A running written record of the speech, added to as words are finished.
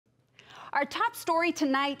Our top story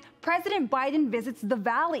tonight, President Biden visits the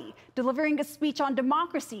Valley, delivering a speech on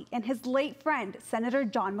democracy and his late friend, Senator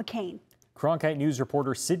John McCain. Cronkite News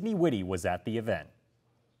reporter Sydney Witte was at the event.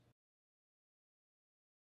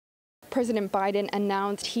 President Biden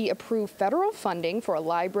announced he approved federal funding for a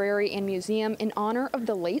library and museum in honor of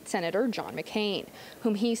the late Senator John McCain,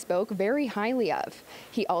 whom he spoke very highly of.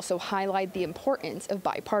 He also highlighted the importance of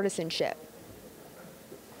bipartisanship.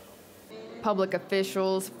 Public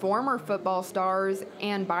officials, former football stars,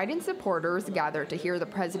 and Biden supporters gathered to hear the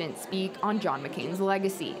president speak on John McCain's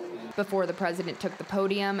legacy. Before the president took the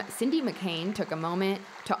podium, Cindy McCain took a moment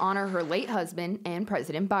to honor her late husband and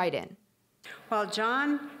President Biden. While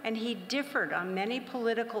John and he differed on many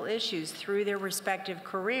political issues through their respective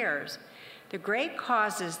careers, the great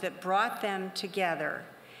causes that brought them together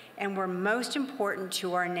and were most important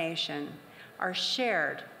to our nation are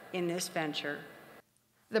shared in this venture.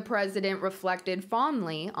 The president reflected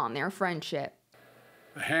fondly on their friendship.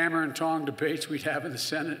 The hammer and tong debates we'd have in the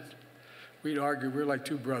Senate, we'd argue, we're like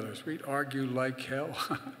two brothers. We'd argue like hell.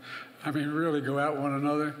 I mean, really go at one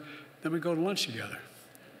another. Then we'd go to lunch together.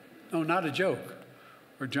 No, not a joke.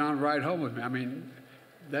 Or John ride home with me. I mean,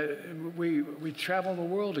 we travel the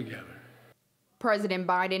world together. President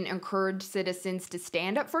Biden encouraged citizens to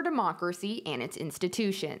stand up for democracy and its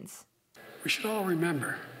institutions. We should all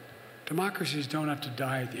remember, democracies don't have to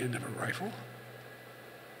die at the end of a rifle.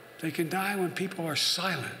 They can die when people are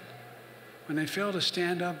silent, when they fail to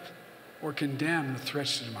stand up or condemn the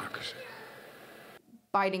threats to democracy.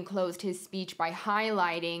 Biden closed his speech by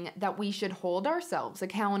highlighting that we should hold ourselves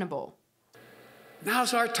accountable.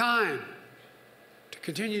 Now's our time to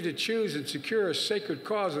continue to choose and secure a sacred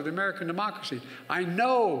cause of the American democracy. I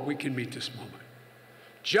know we can meet this moment.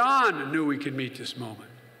 John knew we could meet this moment.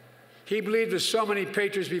 He believed, as so many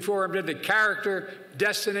patriots before him did, the character,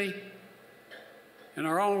 destiny, and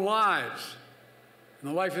our own lives,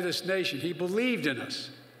 and the life of this nation. He believed in us.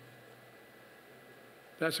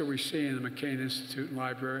 That's what we see in the McCain Institute and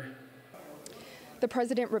Library. The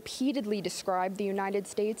president repeatedly described the United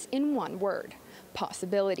States in one word: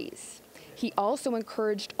 possibilities. He also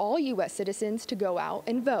encouraged all U.S. citizens to go out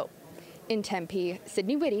and vote. In Tempe,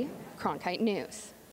 Sydney Witte, Cronkite News.